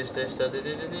شتێشتا دێ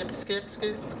دێ دێ دێ قسکە قسکە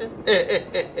قسکە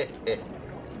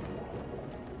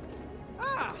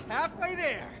Halfway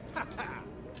there.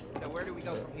 So where do we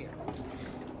go from here?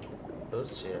 ئەو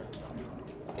چییە؟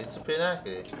 هیچ پێ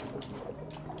ناکرێت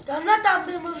نەتان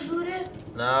بێمە ژوورێ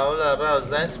ناوەڵا ڕاو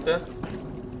زانس بکە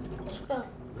چکە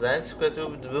زانس بکە تو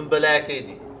بم بەلایەکەی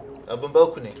دی ئە بم بەو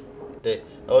کونێ دێ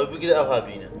ئەوەی بگرە ئەوها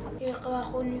بینە یێقەوا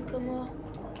خۆلیەکەمەوە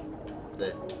دێ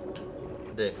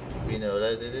دێ بینەوە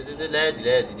لای دێ دێ دێ لایەتی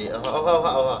لایەتی دێ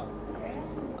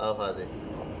ئەوها دێ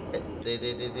دێ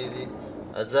دێ دێ دێ دێ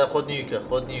ئەجا خۆت نیوکە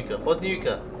خۆت نیوکە خۆت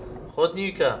نیوکە خۆت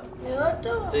نیوکە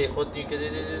دێ خۆت نیوکە دێ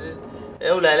دێ دێ دێ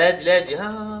ئەو لایەتی لایەتی ها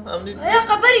ئەمنی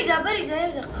یەقە بەریدا بەریدا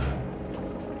یەقە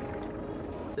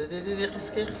دێ دێ دێ دێ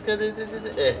قسکە قسکە دێ دێ دێ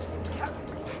دێ ئێ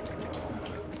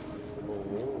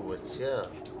وەچیا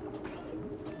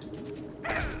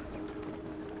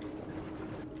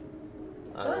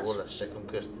وەڵا شەکم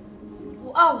کرد و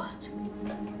ئاوات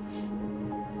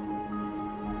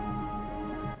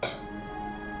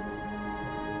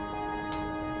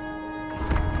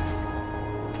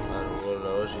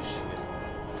وەڵاوەژیشی کرد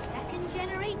Second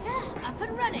generator up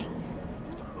and running.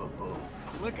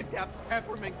 Look at that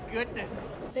peppermint goodness.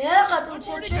 یەقە تو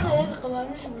چێ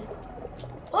یەقەوانشمێ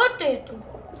ئۆ تێتو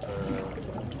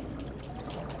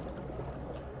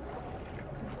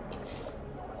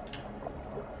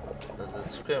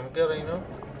چکەم گەڕینەوە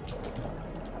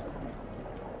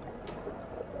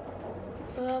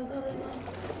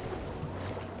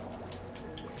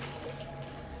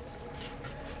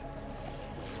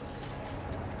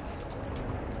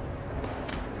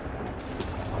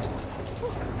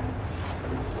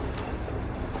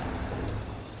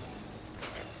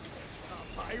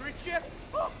Pirate ship?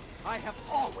 Oh, I have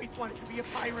always wanted to be a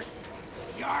pirate.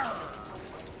 Yarr!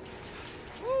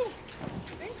 Woo!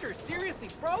 Things are seriously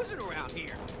frozen around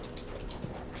here.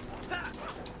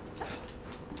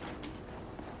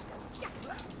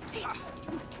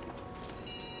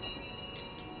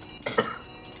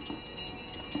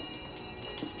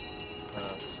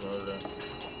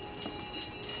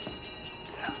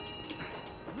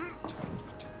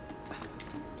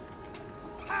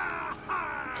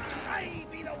 I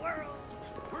be the world's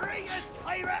greatest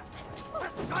pirate,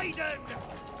 Poseidon!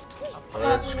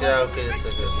 وەرە توشکراوەکەی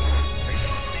لەسەر کرد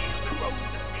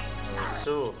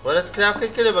سوو وەرە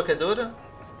کراوەکەیت کرد بەکە دۆرە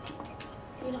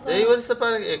دەی وەرە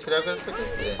سەپارێک ئێ کراوەکە لەسەر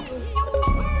کرد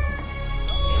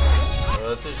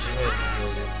ئەوە تو ژمێر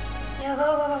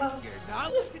You're not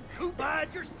looking too bad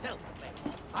yourself, man.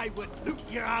 I would loot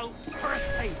you out for a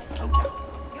safe, no doubt.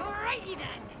 You're righty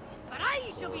then, but I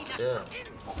shall be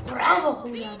the قڕاوە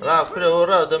خۆیان ڕاو کرەوە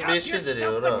ڕاو دەمبێ چی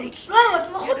دەرێەوە ڕاو سوامەت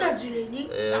بە خۆت دەجولێنی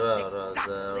ئێ ڕا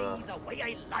Exactly the way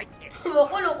I like it. بە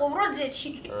قۆل و قوڕۆ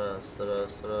جێکی ڕاست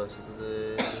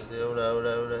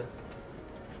ئەولا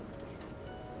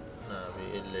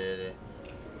نابێ لێرێ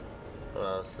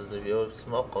ڕاستە دەبی ئەوە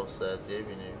بسمە ئەو قەوساتیە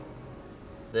بینێ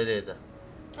دەرێدا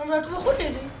ئەمرات بە خۆت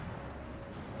دێدەی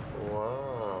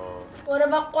واو وەرە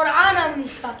بە قورعانم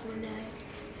نیشاتوە نایە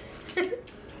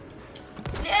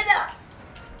لێدا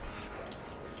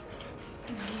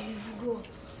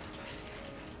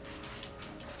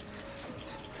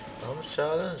ئەم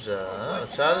چالنجە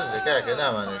چالنجە کاکە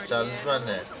نامانێت چالنجمان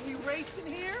نێ We racing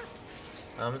here?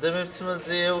 ئەم دەمێ بچمە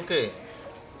جێەوەکەی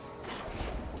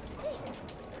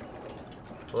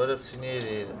وەرە بچینێ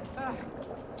لێرە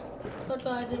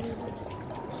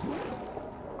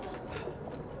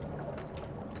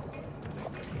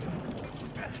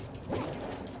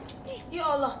یا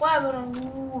الله خواه برم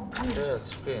چ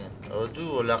بکەین ئەوە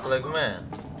دووە لە قلەگمایە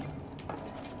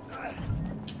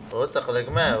ئەوە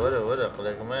تەقلەگمایە وەرە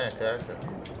قلەگمایە کاکە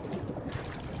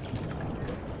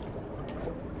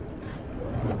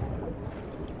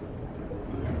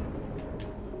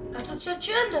ئەتۆ چە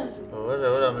چێندە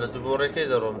وەرەم لە دووبۆڕێکەی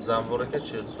دەڕۆم زانبۆڕەکە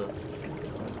چێت چۆ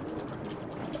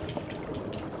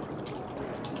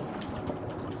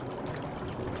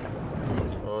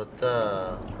ئەوە تا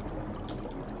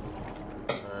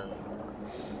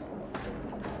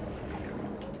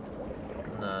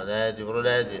لایەتی بڕۆ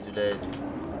لایەتی تو لایەتی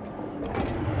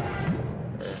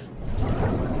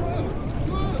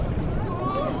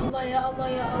الله يا الله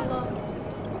يا الله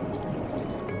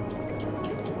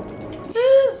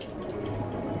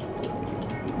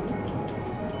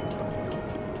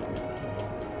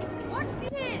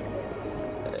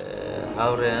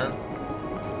هاوڕێیان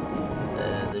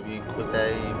دەبی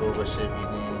کۆتایی بۆ بەشێ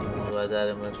بینی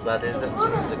هیوادارمت با لێ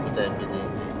دەرچین چ کۆتایی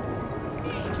پێدەینی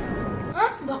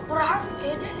بقرعة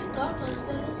كده طاقة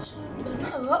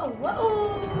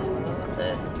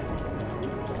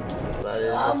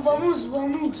باموس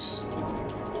باموس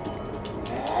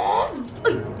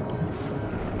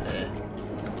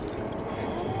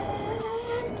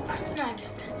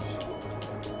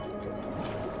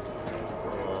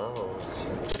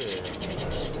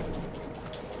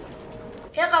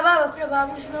يا قبابة كل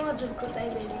بابا مش ما تذكر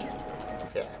طيبين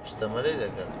مش تمرين ده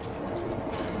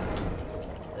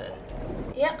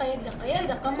يا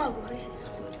دقيقة ما أقول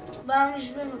بابا مش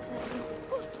بمكان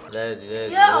لا يدي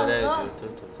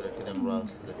تركنا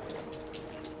براس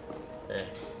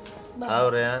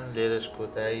هاوڕێیان لێرەش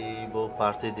کۆتایی بۆ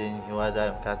پارتی دێنی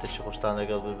هیوادارم کاتێکی خۆشتان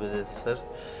لەگەڵ ببێتە سەر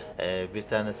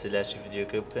بیرتانە سلاشی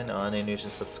ڤیدیۆکە بکەن ئەوانەی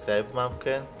نوێژن سەبسکرایبمان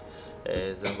بکەن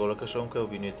زەنگۆڵەکە شۆم کە و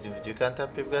بینێتترین ڤیدیۆکانتان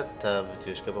پێ بگات تا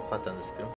ڤیدیۆشکە بەخواتان دەست پێم